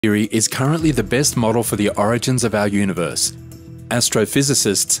theory is currently the best model for the origins of our universe.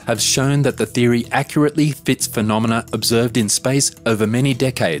 Astrophysicists have shown that the theory accurately fits phenomena observed in space over many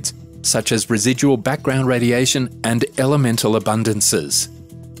decades, such as residual background radiation and elemental abundances.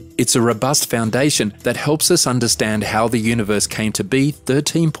 It's a robust foundation that helps us understand how the universe came to be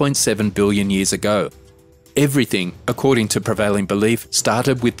 13.7 billion years ago. Everything, according to prevailing belief,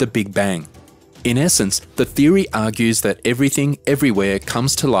 started with the Big Bang. In essence, the theory argues that everything everywhere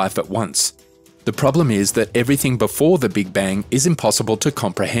comes to life at once. The problem is that everything before the Big Bang is impossible to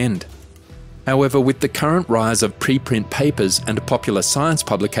comprehend. However, with the current rise of preprint papers and popular science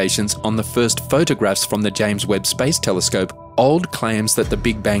publications on the first photographs from the James Webb Space Telescope, old claims that the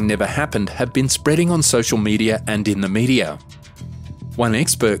Big Bang never happened have been spreading on social media and in the media. One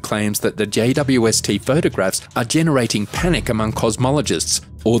expert claims that the JWST photographs are generating panic among cosmologists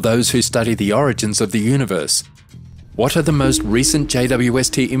or those who study the origins of the universe. What are the most recent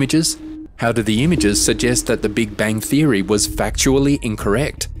JWST images? How do the images suggest that the Big Bang theory was factually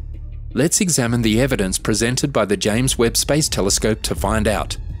incorrect? Let's examine the evidence presented by the James Webb Space Telescope to find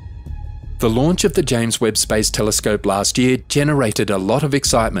out. The launch of the James Webb Space Telescope last year generated a lot of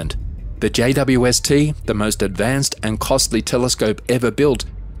excitement. The JWST, the most advanced and costly telescope ever built,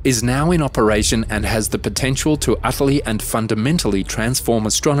 is now in operation and has the potential to utterly and fundamentally transform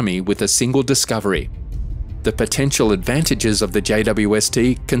astronomy with a single discovery. The potential advantages of the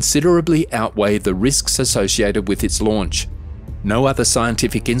JWST considerably outweigh the risks associated with its launch. No other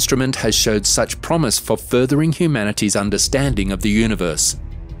scientific instrument has showed such promise for furthering humanity's understanding of the universe.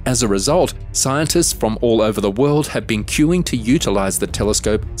 As a result, scientists from all over the world have been queuing to utilize the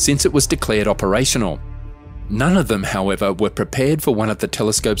telescope since it was declared operational. None of them, however, were prepared for one of the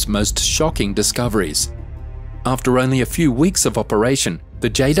telescope's most shocking discoveries. After only a few weeks of operation, the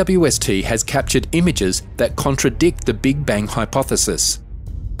JWST has captured images that contradict the Big Bang hypothesis.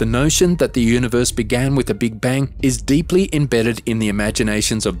 The notion that the universe began with a Big Bang is deeply embedded in the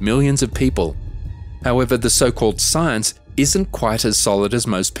imaginations of millions of people. However, the so-called science isn't quite as solid as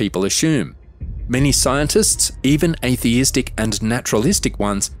most people assume. Many scientists, even atheistic and naturalistic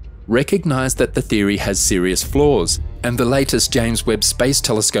ones, recognize that the theory has serious flaws, and the latest James Webb Space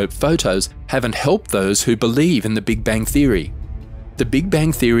Telescope photos haven't helped those who believe in the Big Bang theory. The Big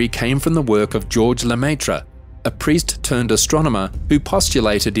Bang theory came from the work of George Lemaitre, a priest-turned-astronomer who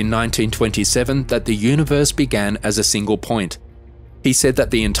postulated in 1927 that the universe began as a single point. He said that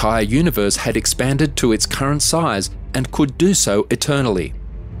the entire universe had expanded to its current size and could do so eternally.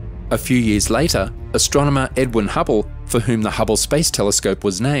 A few years later, astronomer Edwin Hubble, for whom the Hubble Space Telescope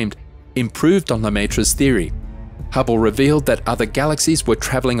was named, improved on Lemaitre's theory. Hubble revealed that other galaxies were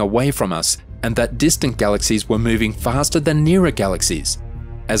traveling away from us and that distant galaxies were moving faster than nearer galaxies.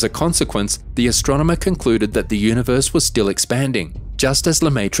 As a consequence, the astronomer concluded that the universe was still expanding, just as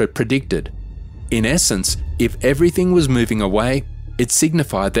Lemaitre predicted. In essence, if everything was moving away, it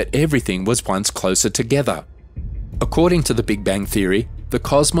signified that everything was once closer together. According to the Big Bang theory, the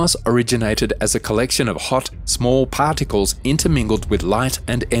cosmos originated as a collection of hot, small particles intermingled with light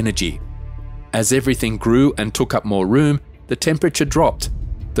and energy. As everything grew and took up more room, the temperature dropped.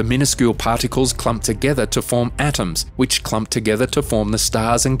 The minuscule particles clumped together to form atoms, which clumped together to form the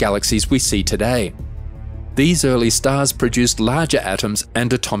stars and galaxies we see today. These early stars produced larger atoms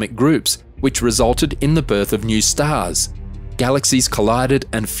and atomic groups, which resulted in the birth of new stars. Galaxies collided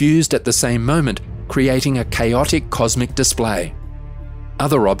and fused at the same moment, creating a chaotic cosmic display.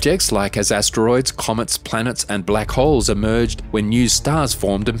 Other objects, like as asteroids, comets, planets, and black holes emerged when new stars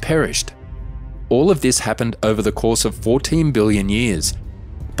formed and perished. All of this happened over the course of 14 billion years.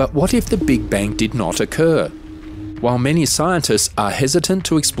 But what if the Big Bang did not occur? While many scientists are hesitant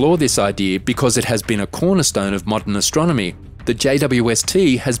to explore this idea because it has been a cornerstone of modern astronomy, the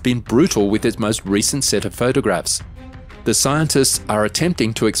JWST has been brutal with its most recent set of photographs. The scientists are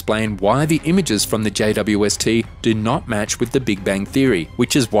attempting to explain why the images from the JWST do not match with the Big Bang theory,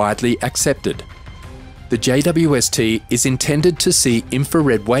 which is widely accepted. The JWST is intended to see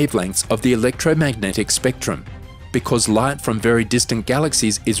infrared wavelengths of the electromagnetic spectrum. Because light from very distant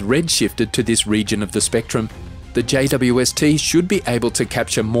galaxies is redshifted to this region of the spectrum, the JWST should be able to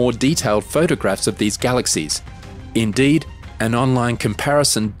capture more detailed photographs of these galaxies. Indeed, an online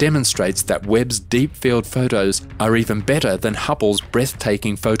comparison demonstrates that Webb's deep field photos are even better than Hubble's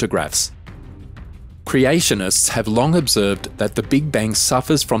breathtaking photographs. Creationists have long observed that the Big Bang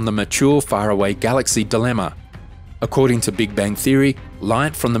suffers from the mature faraway galaxy dilemma. According to Big Bang theory,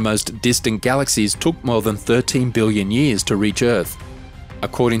 light from the most distant galaxies took more than 13 billion years to reach Earth.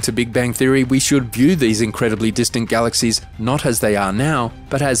 According to Big Bang theory, we should view these incredibly distant galaxies not as they are now,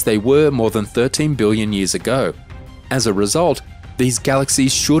 but as they were more than 13 billion years ago. As a result, these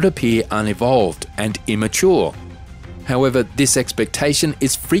galaxies should appear unevolved and immature. However, this expectation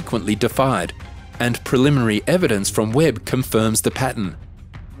is frequently defied, and preliminary evidence from Webb confirms the pattern.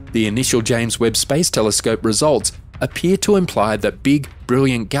 The initial James Webb Space Telescope results appear to imply that big,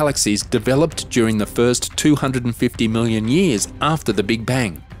 brilliant galaxies developed during the first 250 million years after the Big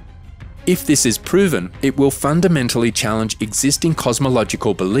Bang. If this is proven, it will fundamentally challenge existing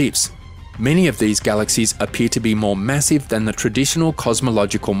cosmological beliefs. Many of these galaxies appear to be more massive than the traditional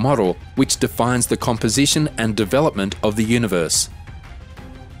cosmological model, which defines the composition and development of the universe.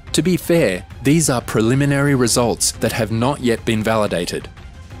 To be fair, these are preliminary results that have not yet been validated.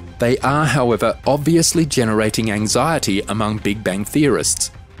 They are, however, obviously generating anxiety among Big Bang theorists.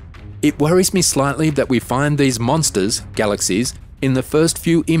 It worries me slightly that we find these monsters, galaxies, in the first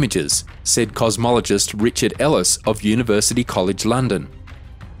few images, said cosmologist Richard Ellis of University College London.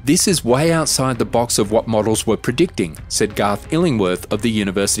 This is way outside the box of what models were predicting, said Garth Illingworth of the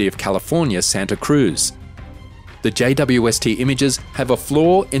University of California, Santa Cruz. The JWST images have a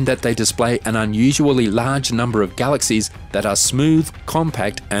flaw in that they display an unusually large number of galaxies that are smooth,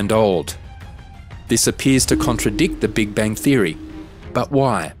 compact, and old. This appears to contradict the Big Bang theory. But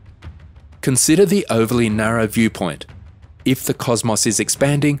why? Consider the overly narrow viewpoint. If the cosmos is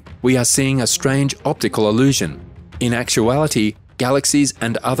expanding, we are seeing a strange optical illusion. In actuality, galaxies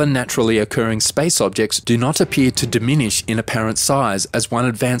and other naturally occurring space objects do not appear to diminish in apparent size as one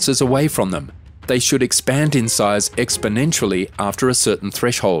advances away from them. They should expand in size exponentially after a certain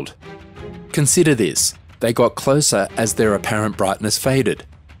threshold. Consider this: they got closer as their apparent brightness faded.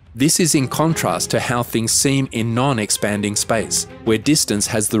 This is in contrast to how things seem in non-expanding space, where distance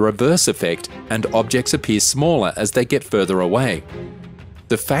has the reverse effect and objects appear smaller as they get further away.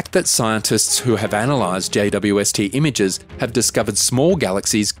 The fact that scientists who have analysed JWST images have discovered small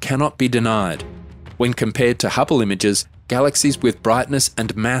galaxies cannot be denied. When compared to Hubble images, galaxies with brightness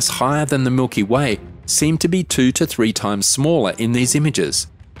and mass higher than the Milky Way seem to be 2 to 3 times smaller in these images.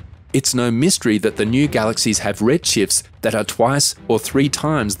 It's no mystery that the new galaxies have redshifts that are twice or 3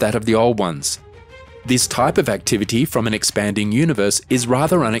 times that of the old ones. This type of activity from an expanding universe is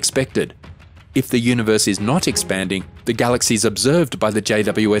rather unexpected. If the universe is not expanding, the galaxies observed by the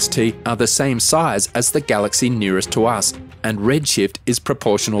JWST are the same size as the galaxy nearest to us, and redshift is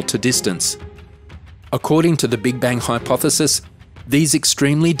proportional to distance. According to the Big Bang hypothesis, these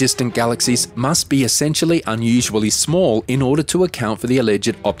extremely distant galaxies must be essentially unusually small in order to account for the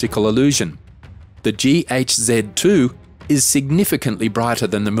alleged optical illusion. The GHZ2 is significantly brighter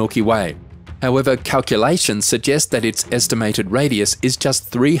than the Milky Way. However, calculations suggest that its estimated radius is just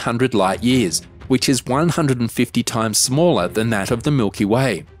 300 light-years, which is 150 times smaller than that of the Milky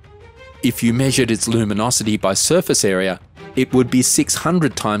Way. If you measured its luminosity by surface area, it would be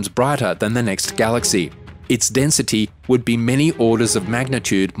 600 times brighter than the next galaxy. Its density would be many orders of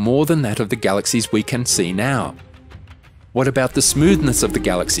magnitude more than that of the galaxies we can see now. What about the smoothness of the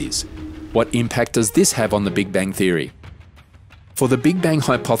galaxies? What impact does this have on the Big Bang theory? For the Big Bang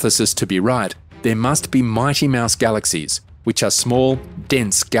hypothesis to be right, there must be Mighty Mouse galaxies, which are small,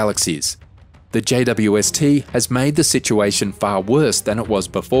 dense galaxies. The JWST has made the situation far worse than it was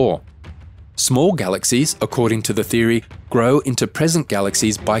before. Small galaxies, according to the theory, grow into present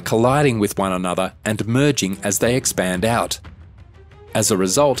galaxies by colliding with one another and merging as they expand out. As a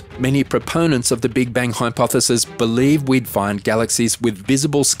result, many proponents of the Big Bang hypothesis believe we'd find galaxies with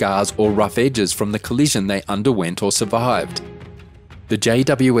visible scars or rough edges from the collision they underwent or survived. The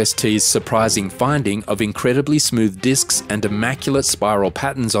JWST's surprising finding of incredibly smooth disks and immaculate spiral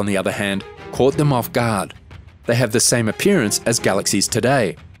patterns, on the other hand, caught them off guard. They have the same appearance as galaxies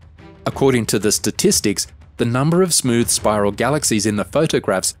today. According to the statistics, the number of smooth spiral galaxies in the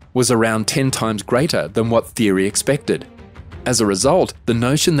photographs was around 10 times greater than what theory expected. As a result, the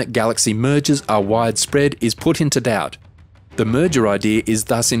notion that galaxy mergers are widespread is put into doubt. The merger idea is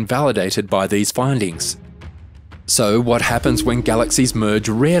thus invalidated by these findings. So what happens when galaxies merge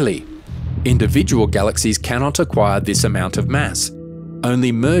rarely? Individual galaxies cannot acquire this amount of mass.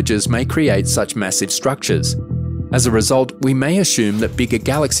 Only mergers may create such massive structures. As a result, we may assume that bigger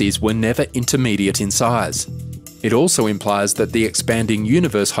galaxies were never intermediate in size. It also implies that the expanding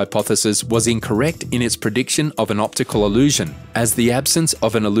universe hypothesis was incorrect in its prediction of an optical illusion, as the absence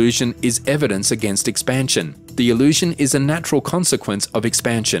of an illusion is evidence against expansion. The illusion is a natural consequence of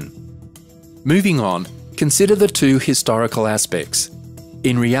expansion. Moving on, consider the two historical aspects.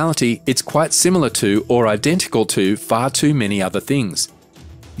 In reality, it's quite similar to or identical to far too many other things.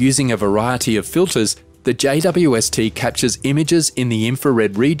 Using a variety of filters, the JWST captures images in the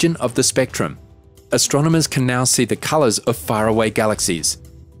infrared region of the spectrum. Astronomers can now see the colours of faraway galaxies.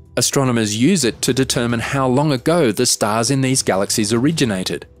 Astronomers use it to determine how long ago the stars in these galaxies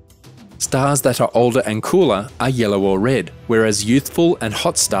originated. Stars that are older and cooler are yellow or red, whereas youthful and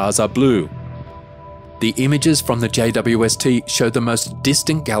hot stars are blue. The images from the JWST show the most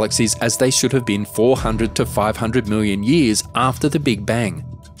distant galaxies as they should have been 400 to 500 million years after the Big Bang.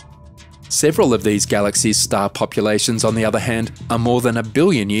 Several of these galaxies' star populations, on the other hand, are more than 1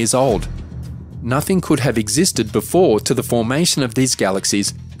 billion years old. Nothing could have existed before to the formation of these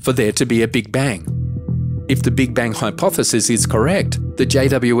galaxies for there to be a Big Bang. If the Big Bang hypothesis is correct, the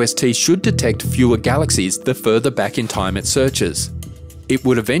JWST should detect fewer galaxies the further back in time it searches. It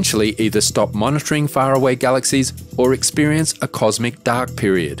would eventually either stop monitoring faraway galaxies or experience a cosmic dark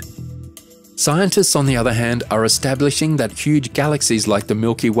period. Scientists, on the other hand, are establishing that huge galaxies like the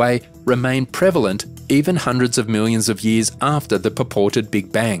Milky Way remain prevalent even hundreds of millions of years after the purported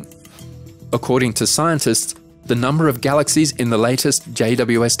Big Bang. According to scientists, the number of galaxies in the latest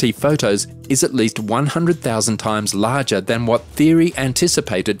JWST photos is at least 100,000 times larger than what theory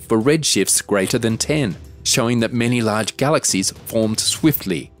anticipated for redshifts greater than 10, showing that many large galaxies formed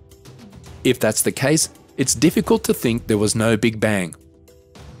swiftly. If that's the case, it's difficult to think there was no Big Bang.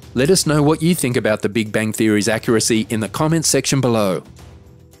 Let us know what you think about the Big Bang theory's accuracy in the comments section below.